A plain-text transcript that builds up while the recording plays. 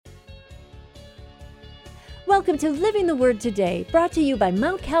Welcome to Living the Word Today, brought to you by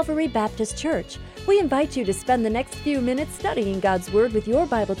Mount Calvary Baptist Church. We invite you to spend the next few minutes studying God's Word with your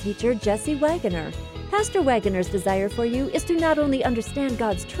Bible teacher, Jesse Wagoner. Pastor Wagoner's desire for you is to not only understand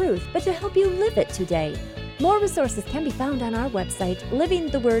God's truth, but to help you live it today. More resources can be found on our website,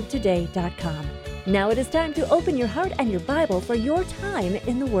 livingthewordtoday.com. Now it is time to open your heart and your Bible for your time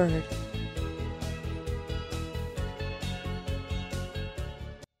in the Word.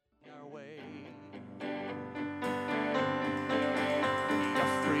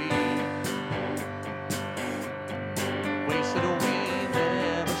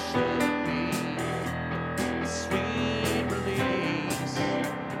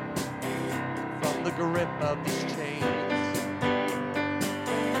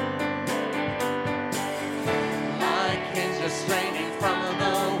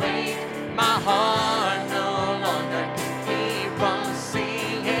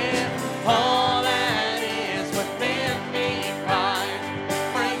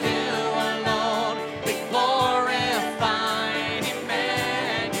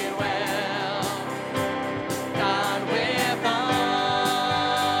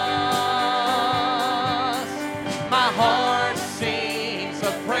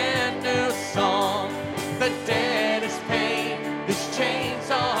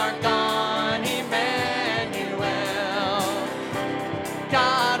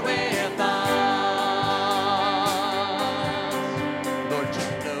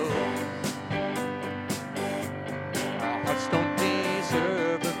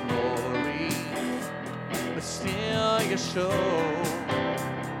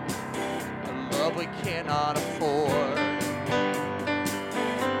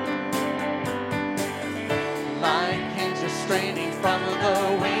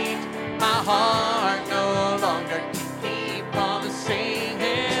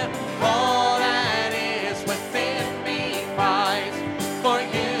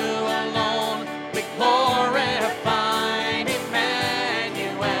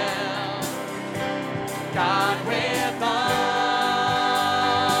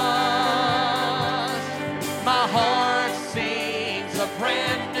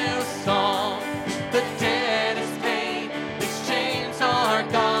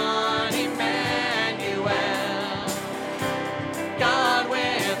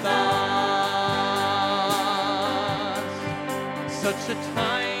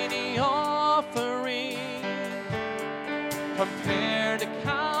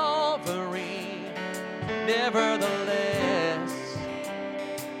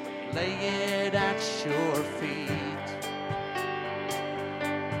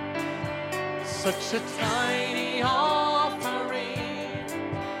 Such a tiny offering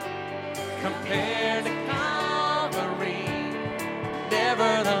compared to Calvary.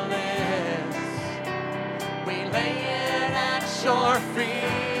 Nevertheless, we lay it at your feet.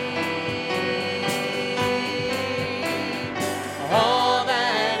 All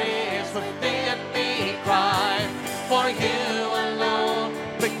that is within me cries for you alone.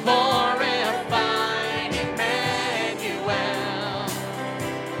 Be glorified, Emmanuel,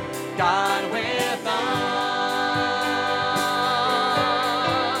 God with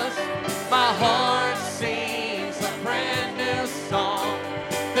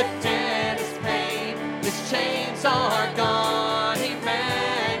are gone,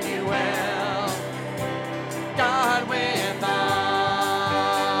 Emmanuel, God with us.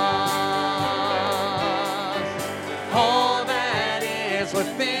 All that is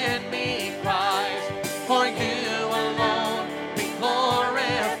within me cries for you alone. Be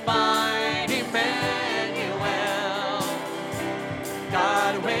glorified, Emmanuel,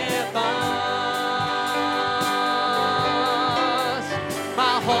 God with us.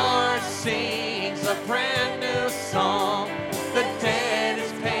 My heart sings a brand new song. The debt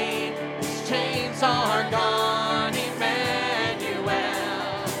is paid, these chains are gone, Emmanuel,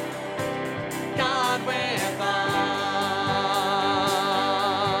 God with us.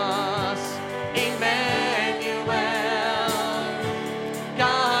 Emmanuel,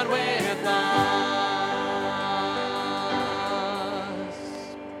 God with us.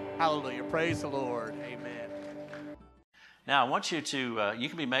 Hallelujah, praise the Lord, amen. Now, I want you to, you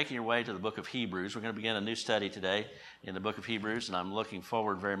can be making your way to the book of Hebrews. We're going to begin a new study today in the book of Hebrews, and I'm looking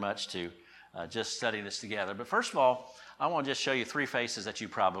forward very much to just studying this together. But first of all, I want to just show you three faces that you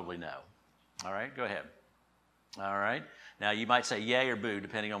probably know. All right, go ahead. All right. Now, you might say yay or boo,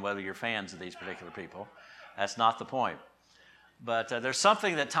 depending on whether you're fans of these particular people. That's not the point. But there's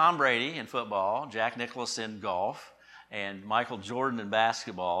something that Tom Brady in football, Jack Nicklaus in golf, and Michael Jordan in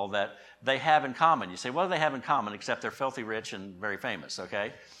basketball that they have in common. You say, what do they have in common except they're filthy rich and very famous,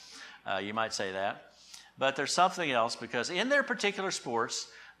 okay? You might say that. But there's something else, because in their particular sports,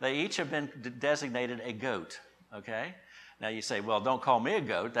 they each have been designated a GOAT, okay? Now you say, well, don't call me a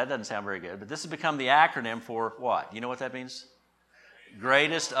GOAT. That doesn't sound very good. But this has become the acronym for what? You know what that means?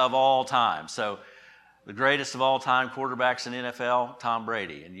 Greatest of all time. So the greatest of all time quarterbacks in the NFL, Tom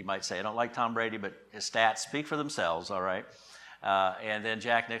Brady. And you might say, I don't like Tom Brady, but his stats speak for themselves, all right? And then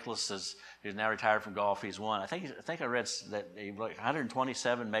Jack Nicklaus, who's now retired from golf, he's won. I think I read that he won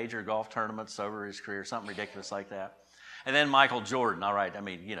 127 major golf tournaments over his career, something ridiculous like that. And then Michael Jordan, all right, I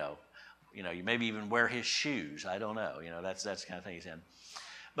mean, you maybe even wear his shoes. I don't know. That's the kind of thing he's in.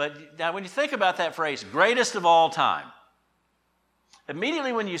 But now when you think about that phrase, greatest of all time,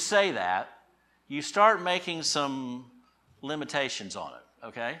 immediately when you say that, you start making some limitations on it,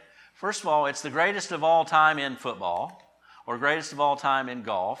 okay? First of all, it's the greatest of all time in football, or greatest of all time in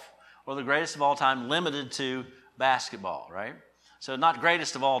golf, or the greatest of all time limited to basketball, right? So not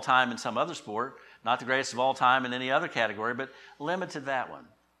greatest of all time in some other sport, not the greatest of all time in any other category, but limited to that one.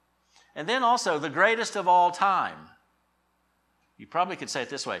 And then also the greatest of all time. You probably could say it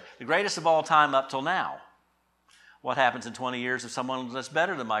this way, the greatest of all time up till now. What happens in 20 years if someone that's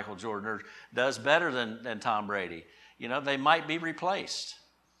better than Michael Jordan or does better than Tom Brady? They might be replaced.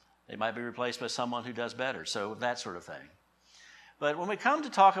 They might be replaced by someone who does better, so that sort of thing. But when we come to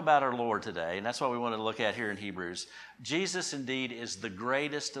talk about our Lord today, and that's what we want to look at here in Hebrews, Jesus indeed is the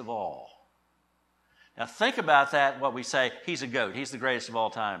greatest of all. Now think about that, what we say, he's a GOAT, he's the greatest of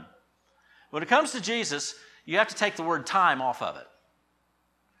all time. When it comes to Jesus, you have to take the word time off of it.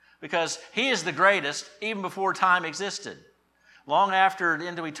 Because he is the greatest even before time existed. Long after,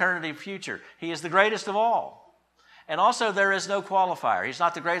 into eternity future, he is the greatest of all. And also there is no qualifier. He's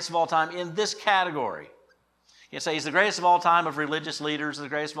not the greatest of all time in this category. You can say he's the greatest of all time of religious leaders, the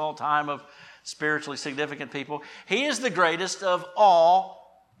greatest of all time of spiritually significant people. He is the greatest of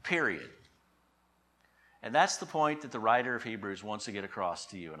all, period. And that's the point that the writer of Hebrews wants to get across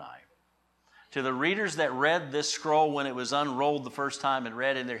to you and I. To the readers that read this scroll when it was unrolled the first time and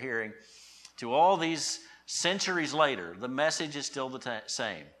read in their hearing, to all these centuries later, the message is still the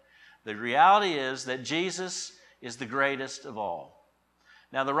same. The reality is that Jesus is the greatest of all.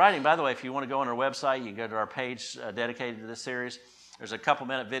 Now the writing, by the way, if you want to go on our website, you can go to our page dedicated to this series. There's a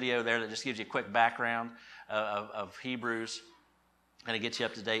couple-minute video there that just gives you a quick background of Hebrews, and it gets you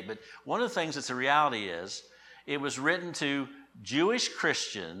up to date. But one of the things that's a reality is it was written to Jewish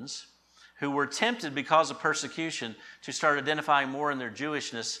Christians who were tempted because of persecution to start identifying more in their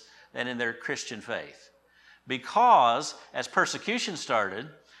Jewishness than in their Christian faith. Because as persecution started,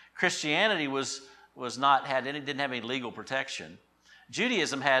 Christianity didn't have any legal protection.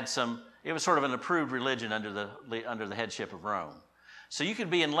 Judaism it was sort of an approved religion under the headship of Rome. So you could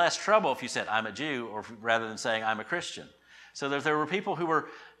be in less trouble if you said, I'm a Jew, or rather than saying, I'm a Christian. So there were people who were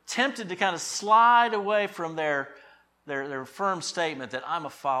tempted to kind of slide away from their firm statement that I'm a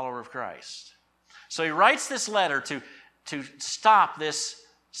follower of Christ. So he writes this letter to stop this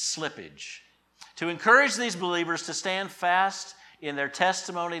slippage, to encourage these believers to stand fast in their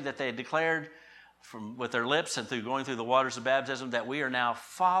testimony that they had declared with their lips and through going through the waters of baptism that we are now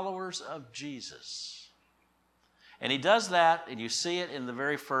followers of Jesus. And he does that, and you see it in the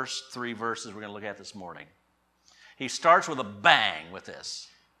very first 3 verses we're going to look at this morning. He starts with a bang with this.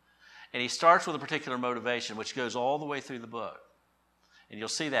 And he starts with a particular motivation, which goes all the way through the book. And you'll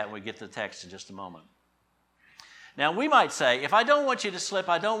see that when we get to the text in just a moment. Now, we might say, if I don't want you to slip,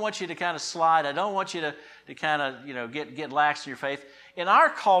 I don't want you to kind of slide, I don't want you to kind of, get lax in your faith. In our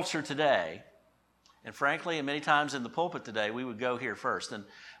culture today, and frankly, and many times in the pulpit today, we would go here first. And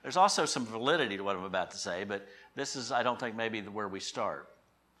there's also some validity to what I'm about to say, but this is, I don't think, maybe where we start.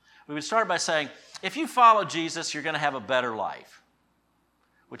 We would start by saying, if you follow Jesus, you're going to have a better life,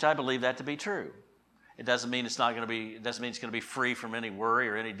 which I believe that to be true. It doesn't mean it's going to be free from any worry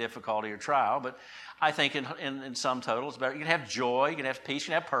or any difficulty or trial, but I think in sum total, it's better. You can have joy, you can have peace,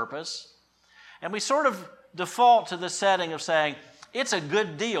 you can have purpose. And we sort of default to the setting of saying, it's a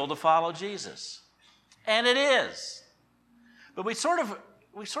good deal to follow Jesus. And it is. But we sort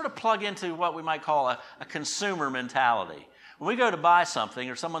of plug into what we might call a consumer mentality. When we go to buy something,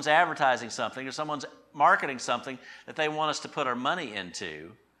 or someone's advertising something, or someone's marketing something that they want us to put our money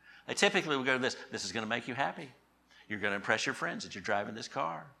into, they typically will go to this. This is going to make you happy. You're going to impress your friends that you're driving this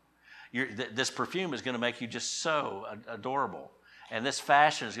car. This perfume is going to make you just so adorable. And this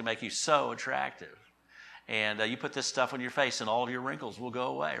fashion is going to make you so attractive. And you put this stuff on your face and all of your wrinkles will go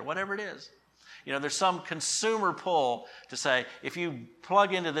away, or whatever it is. There's some consumer pull to say, if you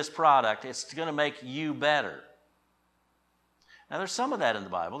plug into this product, it's going to make you better. Now, there's some of that in the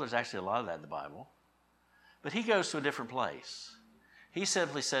Bible. There's actually a lot of that in the Bible. But he goes to a different place. He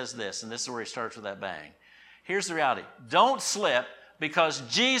simply says this, and this is where he starts with that bang. Here's the reality. Don't slip, because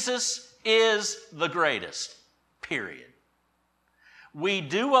Jesus is the greatest, period. We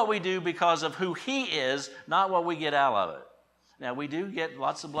do what we do because of who he is, not what we get out of it. Now, we do get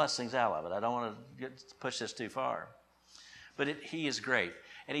lots of blessings out of it. I don't want to push this too far. But he is great.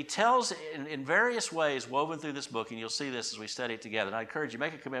 And he tells in various ways woven through this book, and you'll see this as we study it together. And I encourage you,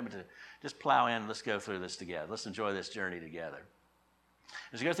 make a commitment to just plow in and let's go through this together. Let's enjoy this journey together.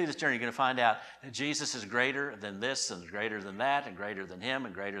 As you go through this journey, you're going to find out that Jesus is greater than this and greater than that and greater than him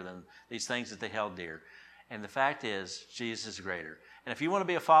and greater than these things that they held dear. And the fact is, Jesus is greater. And if you want to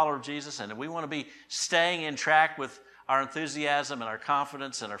be a follower of Jesus, and if we want to be staying in track with our enthusiasm and our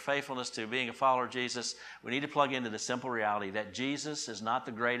confidence and our faithfulness to being a follower of Jesus, we need to plug into the simple reality that Jesus is not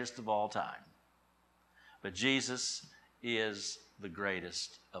the greatest of all time, but Jesus is the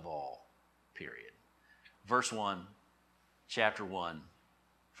greatest of all, period. Verse 1, chapter 1,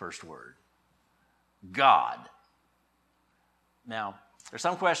 first word. God. Now, there's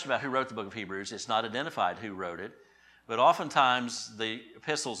some question about who wrote the book of Hebrews. It's not identified who wrote it, but oftentimes the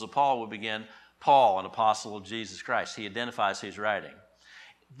epistles of Paul would begin, Paul, an apostle of Jesus Christ. He identifies who's writing.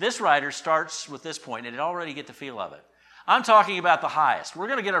 This writer starts with this point, and you already get the feel of it. I'm talking about the highest. We're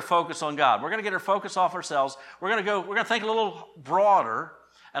going to get our focus on God. We're going to get our focus off ourselves. We're going to think a little broader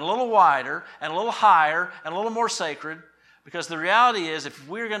and a little wider and a little higher and a little more sacred, because the reality is, if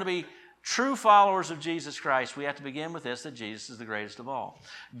we're going to be true followers of Jesus Christ, we have to begin with this, that Jesus is the greatest of all.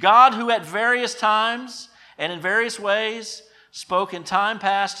 God, who at various times and in various ways spoke in time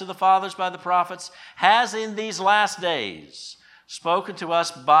past to the fathers by the prophets, has in these last days spoken to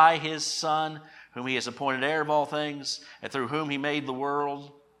us by his Son, whom he has appointed heir of all things, and through whom he made the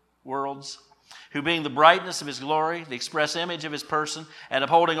worlds, who being the brightness of his glory, the express image of his person, and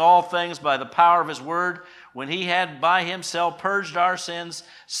upholding all things by the power of his word, when he had by himself purged our sins,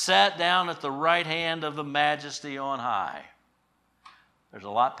 sat down at the right hand of the majesty on high. There's a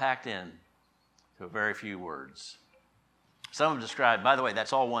lot packed in to a very few words. Some have described, by the way,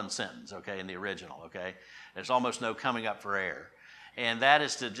 that's all one sentence, okay, in the original, okay? There's almost no coming up for air. And that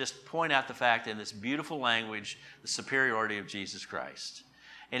is to just point out the fact in this beautiful language, the superiority of Jesus Christ.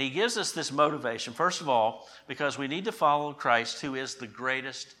 And he gives us this motivation, first of all, because we need to follow Christ, who is the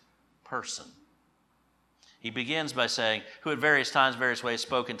greatest person. He begins by saying, who at various times, various ways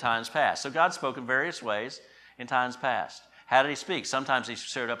spoke in times past. So God spoke in various ways in times past. How did he speak? Sometimes he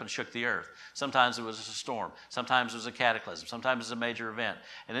showed up and shook the earth. Sometimes it was a storm. Sometimes it was a cataclysm. Sometimes it was a major event.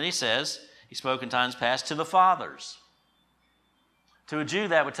 And then he says, he spoke in times past to the fathers. To a Jew,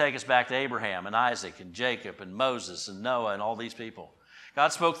 that would take us back to Abraham and Isaac and Jacob and Moses and Noah and all these people.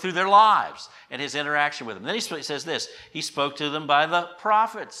 God spoke through their lives and his interaction with them. Then he says this, he spoke to them by the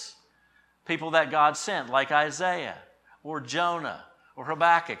prophets, people that God sent, like Isaiah or Jonah or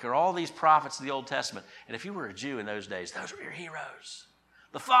Habakkuk, or all these prophets of the Old Testament. And if you were a Jew in those days, those were your heroes.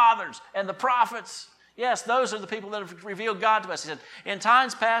 The fathers and the prophets. Yes, those are the people that have revealed God to us. He said, in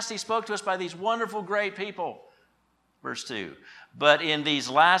times past, he spoke to us by these wonderful, great people. Verse 2, but in these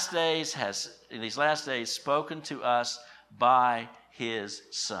last days spoken to us by his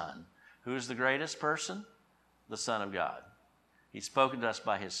Son. Who is the greatest person? The Son of God. He's spoken to us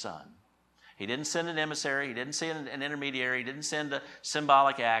by his Son. He didn't send an emissary. He didn't send an intermediary. He didn't send a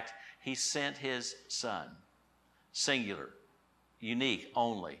symbolic act. He sent his Son. Singular, unique,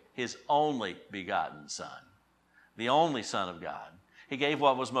 only. His only begotten Son. The only Son of God. He gave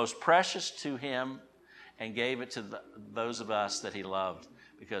what was most precious to him and gave it to those of us that he loved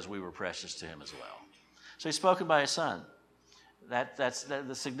because we were precious to him as well. So he's spoken by his Son.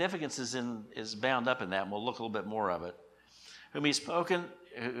 The significance is bound up in that, and we'll look a little bit more of it.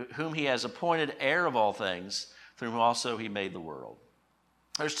 Whom he has appointed heir of all things, through whom also he made the world.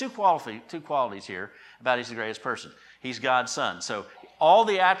 There's two qualities here about he's the greatest person. He's God's Son. So all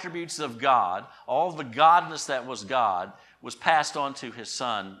the attributes of God, all the godness that was God, was passed on to his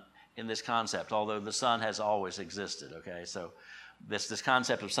Son in this concept, although the Son has always existed, okay? So this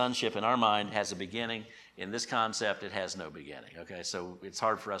concept of sonship in our mind has a beginning. In this concept, it has no beginning, okay? So it's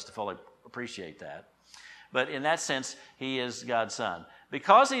hard for us to fully appreciate that. But in that sense, he is God's Son.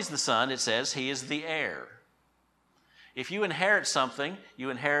 Because he's the Son, it says he is the heir. If you inherit something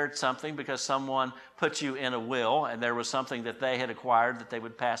because someone put you in a will and there was something that they had acquired that they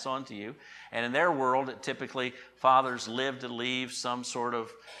would pass on to you. And in their world, typically, fathers live to leave some sort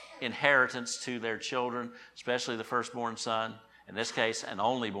of inheritance to their children, especially the firstborn son, in this case, an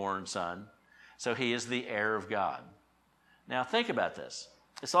only-born son. So he is the heir of God. Now, think about this.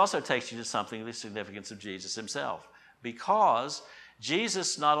 This also takes you to something, the significance of Jesus himself. Because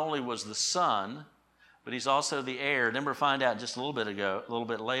Jesus not only was the Son, but he's also the heir. Then we'll find out just a little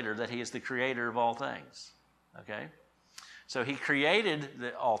bit later, that he is the creator of all things. Okay? So he created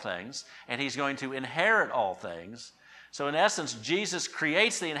all things, and he's going to inherit all things. So in essence, Jesus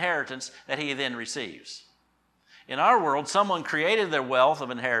creates the inheritance that he then receives. In our world, someone created their wealth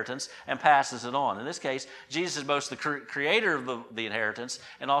of inheritance and passes it on. In this case, Jesus is both the creator of the inheritance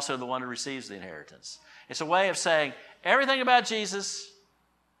and also the one who receives the inheritance. It's a way of saying everything about Jesus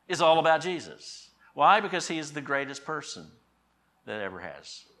is all about Jesus. Why? Because he is the greatest person that ever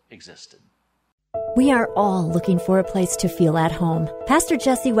has existed. We are all looking for a place to feel at home. Pastor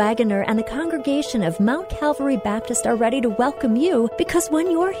Jesse Wagoner and the congregation of Mount Calvary Baptist are ready to welcome you because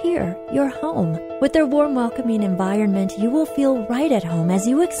when you're here, you're home. With their warm, welcoming environment, you will feel right at home as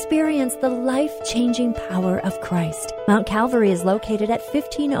you experience the life-changing power of Christ. Mount Calvary is located at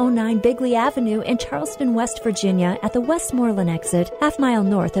 1509 Bigley Avenue in Charleston, West Virginia at the Westmoreland exit, half-mile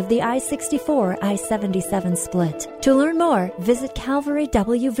north of the I-64, I-77 split. To learn more, visit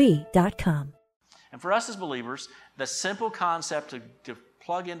calvarywv.com. And for us as believers, the simple concept to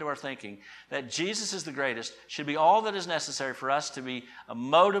plug into our thinking that Jesus is the greatest should be all that is necessary for us to be a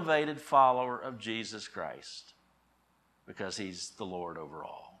motivated follower of Jesus Christ, because he's the Lord over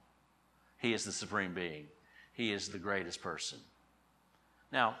all. He is the supreme being. He is the greatest person.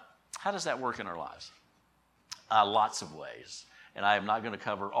 Now, how does that work in our lives? Lots of ways. And I am not going to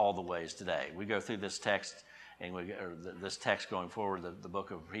cover all the ways today. We go through this text this text going forward, the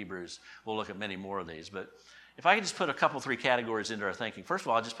book of Hebrews, we'll look at many more of these. But if I could just put a couple, three categories into our thinking. First of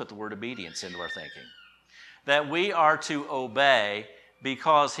all, I'll just put the word obedience into our thinking. That we are to obey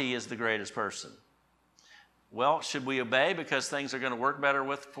because he is the greatest person. Well, should we obey because things are going to work better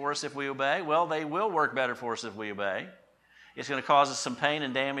for us if we obey? Well, they will work better for us if we obey. It's going to cause us some pain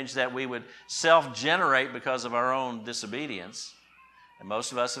and damage that we would self-generate because of our own disobedience. And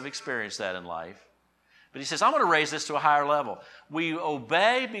most of us have experienced that in life. But he says, I'm going to raise this to a higher level. We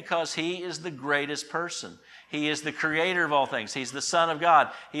obey because he is the greatest person. He is the creator of all things. He's the Son of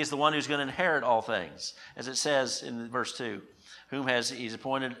God. He is the one who's going to inherit all things. As it says in verse 2, he's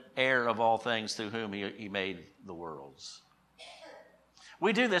appointed heir of all things through whom he made the worlds.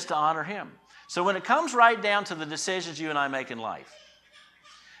 We do this to honor him. So when it comes right down to the decisions you and I make in life,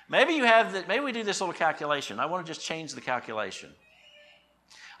 maybe we do this little calculation. I want to just change the calculation.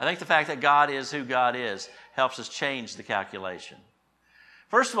 I think the fact that God is who God is helps us change the calculation.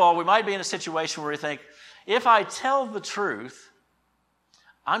 First of all, we might be in a situation where we think, if I tell the truth,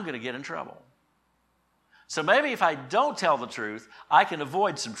 I'm going to get in trouble. So maybe if I don't tell the truth, I can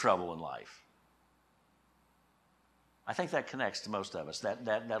avoid some trouble in life. I think that connects to most of us,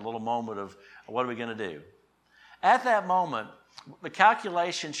 that little moment of what are we going to do? At that moment, the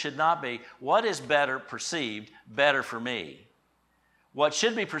calculation should not be, what is perceived better for me? What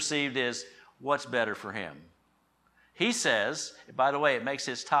should be perceived is what's better for him. He says, by the way, it makes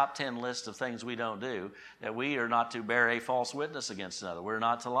his top 10 list of things we don't do, that we are not to bear a false witness against another. We're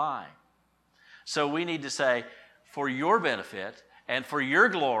not to lie. So we need to say, for your benefit and for your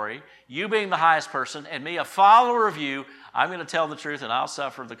glory, you being the highest person and me a follower of you, I'm going to tell the truth and I'll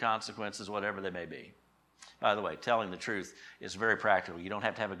suffer the consequences, whatever they may be. By the way, telling the truth is very practical. You don't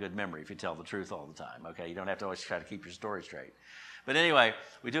have to have a good memory if you tell the truth all the time, okay? You don't have to always try to keep your story straight. But anyway,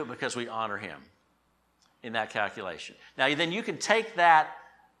 we do it because we honor him in that calculation. Now, then you can take that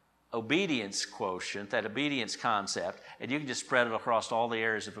obedience quotient, that obedience concept, and you can just spread it across all the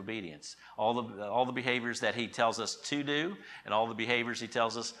areas of obedience, all the behaviors that he tells us to do and all the behaviors he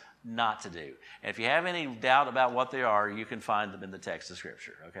tells us not to do. And if you have any doubt about what they are, you can find them in the text of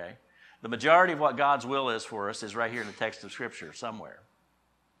Scripture, okay? The majority of what God's will is for us is right here in the text of Scripture somewhere.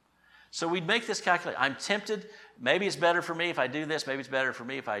 So we'd make this calculation. I'm tempted. Maybe it's better for me if I do this. Maybe it's better for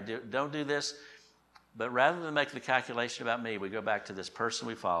me if I don't do this. But rather than make the calculation about me, we go back to this person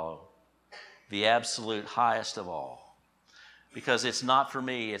we follow, the absolute highest of all. Because it's not for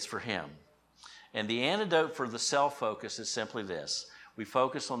me, it's for him. And the antidote for the self-focus is simply this. We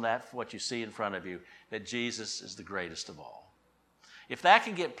focus on what you see in front of you, that Jesus is the greatest of all. If that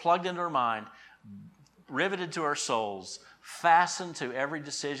can get plugged into our mind, riveted to our souls, fastened to every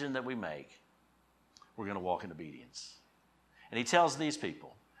decision that we make, we're going to walk in obedience. And he tells these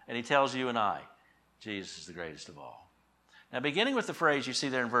people, and he tells you and I, Jesus is the greatest of all. Now, beginning with the phrase you see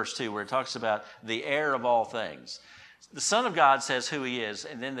there in verse 2, where it talks about the heir of all things, the Son of God says who he is,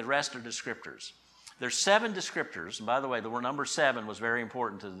 and then the rest are descriptors. There's 7 descriptors, and by the way, the number 7 was very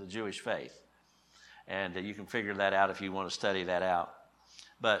important to the Jewish faith. And you can figure that out if you want to study that out.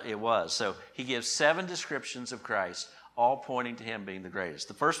 But it was. So he gives 7 descriptions of Christ, all pointing to him being the greatest.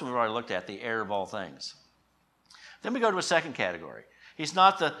 The first one we've already looked at, the heir of all things. Then we go to a second category. He's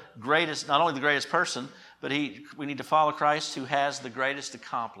not the greatest, not only the greatest person, but we need to follow Christ who has the greatest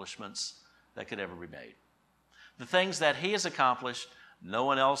accomplishments that could ever be made. The things that he has accomplished, no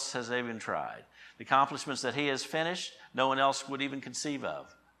one else has even tried. The accomplishments that he has finished, no one else would even conceive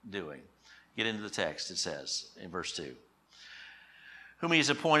of doing. Get into the text, it says in verse 2. Whom he has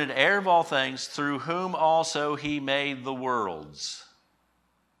appointed heir of all things, through whom also he made the worlds.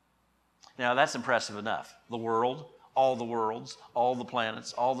 Now that's impressive enough. The world, all the worlds, all the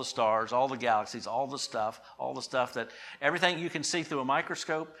planets, all the stars, all the galaxies, all the stuff that, everything you can see through a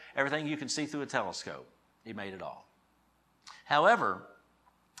microscope, everything you can see through a telescope. He made it all. However,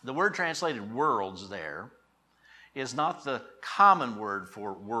 the word translated worlds there is not the common word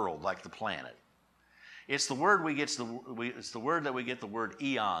for world, like the planet. It's the word it's the word that we get the word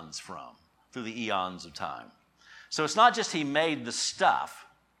eons from, through the eons of time. So it's not just he made the stuff,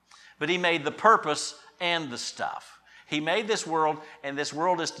 but he made the purpose and the stuff. He made this world, and this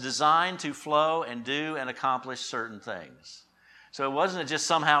world is designed to flow and do and accomplish certain things. So it wasn't just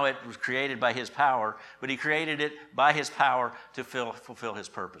somehow it was created by his power, but he created it by his power to fulfill his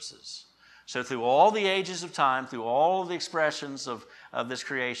purposes. So through all the ages of time, through all the expressions of this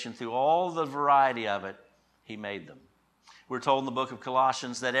creation, through all the variety of it, he made them. We're told in the book of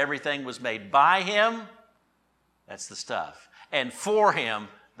Colossians that everything was made by him, that's the stuff, and for him,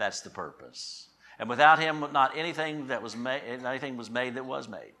 that's the purpose. And without him, not anything was made that was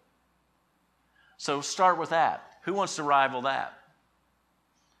made. So start with that. Who wants to rival that?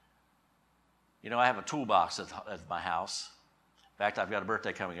 You know, I have a toolbox at my house. In fact, I've got a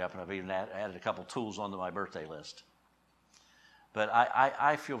birthday coming up, and I've even added a couple tools onto my birthday list. But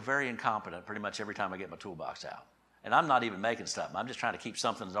I feel very incompetent pretty much every time I get my toolbox out. And I'm not even making stuff. I'm just trying to keep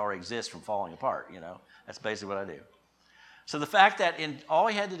something that already exists from falling apart, you know. That's basically what I do. So the fact that all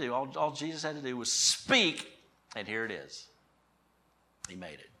he had to do, all Jesus had to do was speak, and here it is. He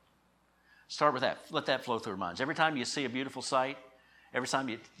made it. Start with that. Let that flow through our minds. Every time you see a beautiful sight, every time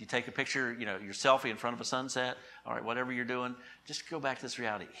you take a picture, you know, your selfie in front of a sunset, all right, whatever you're doing, just go back to this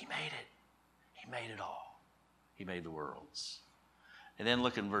reality. He made it. He made it all. He made the worlds. And then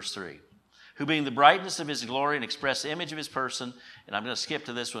look in verse 3. Who being the brightness of his glory and express image of his person, and I'm going to skip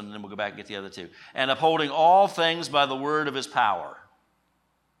to this one, and then we'll go back and get the other two, and upholding all things by the word of his power.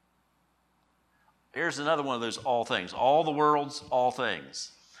 Here's another one of those all things. All the worlds, all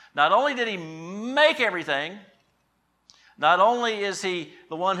things. Not only did he make everything, not only is he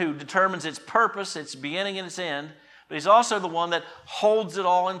the one who determines its purpose, its beginning and its end, but he's also the one that holds it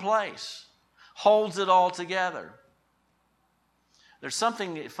all in place, holds it all together. There's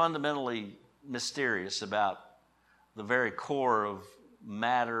something fundamentally mysterious about the very core of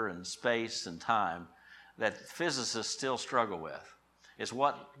matter and space and time that physicists still struggle with. It's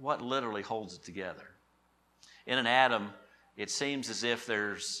what literally holds it together. In an atom, it seems as if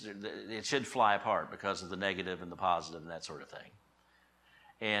it should fly apart because of the negative and the positive and that sort of thing.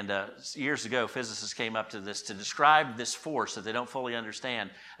 And years ago, physicists came up to this to describe this force that they don't fully understand.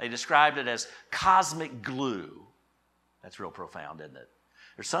 They described it as cosmic glue. That's real profound, isn't it?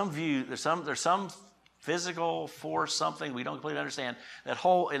 There's some physical force, something we don't completely understand, that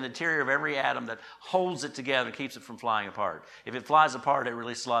hold in the interior of every atom that holds it together and keeps it from flying apart. If it flies apart, it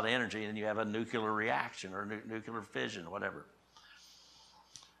releases a lot of energy, and then you have a nuclear reaction or nuclear fission, whatever.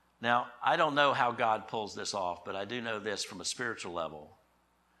 Now, I don't know how God pulls this off, but I do know this from a spiritual level.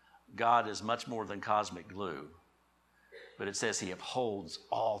 God is much more than cosmic glue. But it says he upholds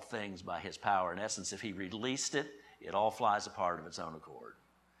all things by his power. In essence, if he released it, it all flies apart of its own accord.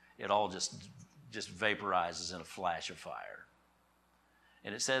 It all just vaporizes in a flash of fire.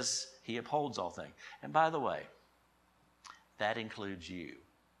 And it says he upholds all things. And by the way, that includes you.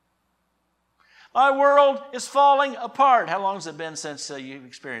 My world is falling apart. How long has it been since you've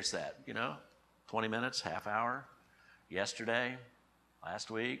experienced that? 20 minutes, half hour, yesterday,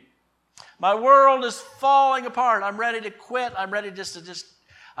 last week. My world is falling apart. I'm ready to quit. I'm ready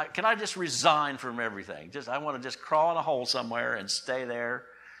can I just resign from everything? I want to just crawl in a hole somewhere and stay there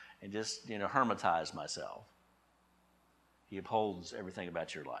and just, hermitize myself. He upholds everything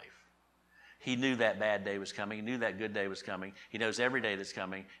about your life. He knew that bad day was coming. He knew that good day was coming. He knows every day that's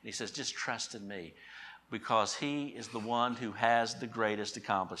coming. And he says, just trust in me, because he is the one who has the greatest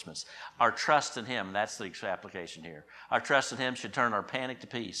accomplishments. Our trust in him, that's the application here. Our trust in him should turn our panic to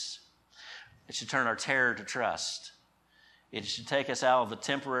peace. It should turn our terror to trust. It should take us out of the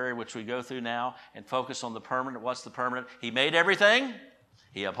temporary, which we go through now, and focus on the permanent. What's the permanent? He made everything.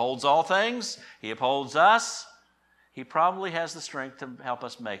 He upholds all things. He upholds us. He probably has the strength to help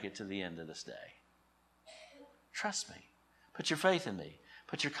us make it to the end of this day. Trust me. Put your faith in me.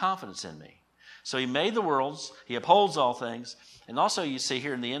 Put your confidence in me. So he made the worlds. He upholds all things. And also you see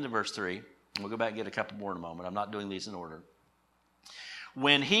here in the end of verse 3, and we'll go back and get a couple more in a moment. I'm not doing these in order.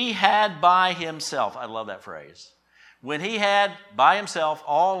 when he had by himself, I love that phrase, when he had by himself,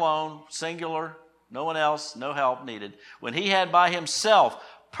 all alone, singular, no one else, no help needed, when he had by himself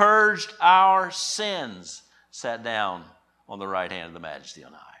purged our sins, sat down on the right hand of the Majesty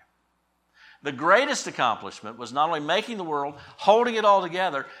on high. The greatest accomplishment was not only making the world, holding it all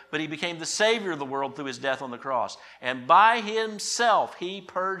together, but he became the Savior of the world through his death on the cross. And by himself, he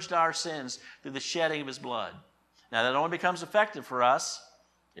purged our sins through the shedding of his blood. Now, that only becomes effective for us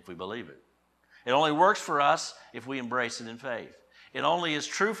if we believe it. It only works for us if we embrace it in faith. It only is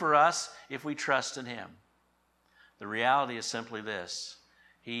true for us if we trust in him. The reality is simply this.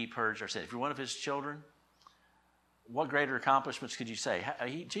 He purged our sins. If you're one of his children, what greater accomplishments could you say?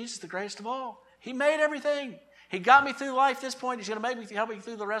 Jesus is the greatest of all. He made everything. He got me through life at this point. He's going to help me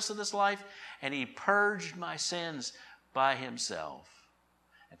through the rest of this life. And he purged my sins by himself.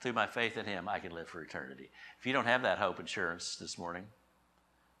 And through my faith in him, I can live for eternity. If you don't have that hope insurance this morning,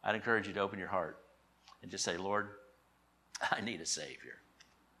 I'd encourage you to open your heart and just say, Lord, I need a Savior.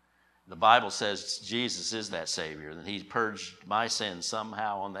 The Bible says Jesus is that Savior, that he purged my sins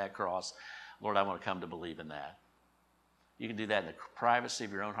somehow on that cross. Lord, I want to come to believe in that. You can do that in the privacy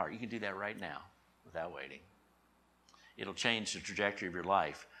of your own heart. You can do that right now without waiting. It'll change the trajectory of your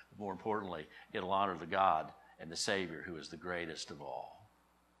life. But more importantly, it'll honor the God and the Savior who is the greatest of all.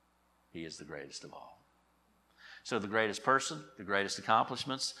 He is the greatest of all. So the greatest person, the greatest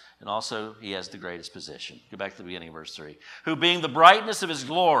accomplishments, and also he has the greatest position. Go back to the beginning of verse 3. Who being the brightness of his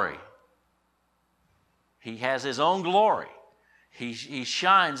glory, he has his own glory. He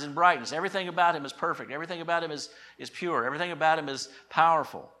shines in brightness. Everything about him is perfect. Everything about him is pure. Everything about him is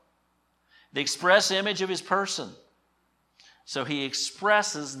powerful. The express image of his person. So he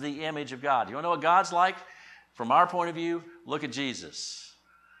expresses the image of God. You want to know what God's like? From our point of view, look at Jesus.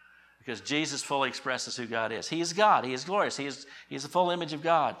 Because Jesus fully expresses who God is. He is God. He is glorious. He is the full image of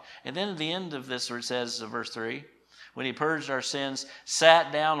God. And then at the end of this, where it says, verse 3, when he purged our sins,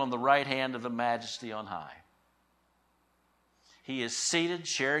 sat down on the right hand of the Majesty on high. He is seated,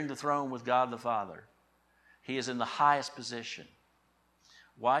 sharing the throne with God the Father. He is in the highest position.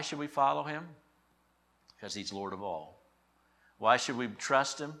 Why should we follow him? Because he's Lord of all. Why should we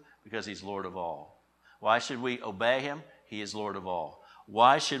trust him? Because he's Lord of all. Why should we obey him? He is Lord of all.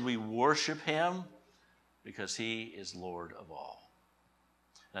 Why should we worship him? Because he is Lord of all.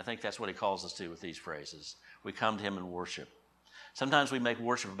 And I think that's what he calls us to with these phrases. We come to him and worship. Sometimes we make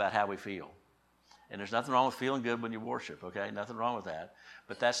worship about how we feel. And there's nothing wrong with feeling good when you worship, okay? Nothing wrong with that.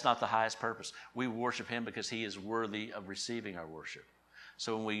 But that's not the highest purpose. We worship him because he is worthy of receiving our worship.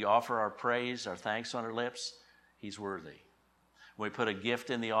 So when we offer our praise, our thanks on our lips, he's worthy. When we put a gift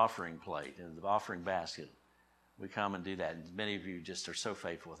in the offering plate, in the offering basket, we come and do that. And many of you just are so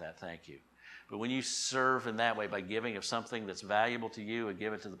faithful with that. Thank you. But when you serve in that way by giving of something that's valuable to you and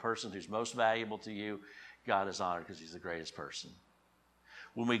give it to the person who's most valuable to you, God is honored because he's the greatest person.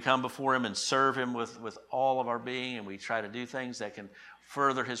 When we come before him and serve him with all of our being and we try to do things that can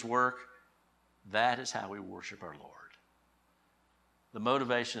further his work, that is how we worship our Lord. The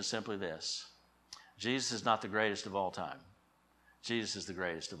motivation is simply this. Jesus is not the greatest of all time. Jesus is the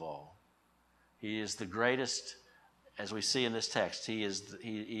greatest of all. He is the greatest, as we see in this text, he is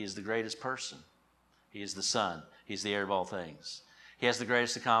the greatest person. He is the Son. He's the heir of all things. He has the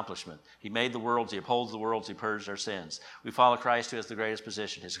greatest accomplishment. He made the worlds. He upholds the worlds. He purged our sins. We follow Christ who has the greatest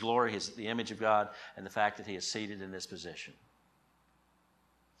position. His glory, the image of God, and the fact that he is seated in this position.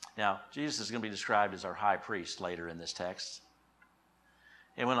 Now, Jesus is going to be described as our high priest later in this text.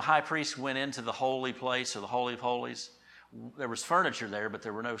 And when the high priest went into the holy place or the Holy of Holies, there was furniture there, but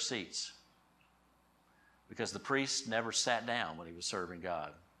there were no seats. Because the priest never sat down when he was serving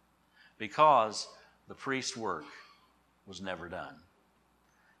God. Because the priest's work was never done.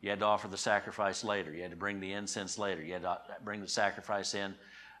 You had to offer the sacrifice later. You had to bring the incense later. You had to bring the sacrifice in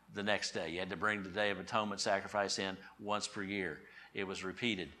the next day. You had to bring the Day of Atonement sacrifice in once per year. It was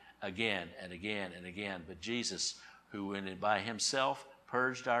repeated again and again and again. But Jesus, who went in by himself,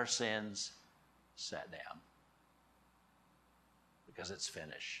 purged our sins, sat down. Because it's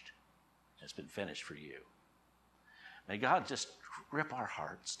finished. It's been finished for you. May God just grip our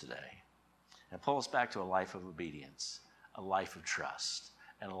hearts today and pull us back to a life of obedience, a life of trust,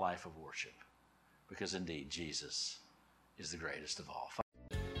 and a life of worship. Because indeed, Jesus is the greatest of all.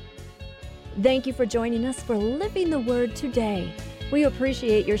 Thank you for joining us for Living the Word today. We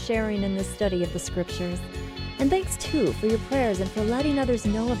appreciate your sharing in this study of the Scriptures. And thanks, too, for your prayers and for letting others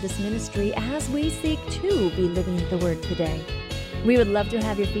know of this ministry as we seek to be living the Word today. We would love to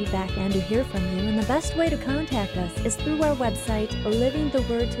have your feedback and to hear from you, and the best way to contact us is through our website,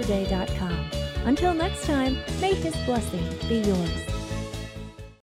 livingthewordtoday.com. Until next time, may His blessing be yours.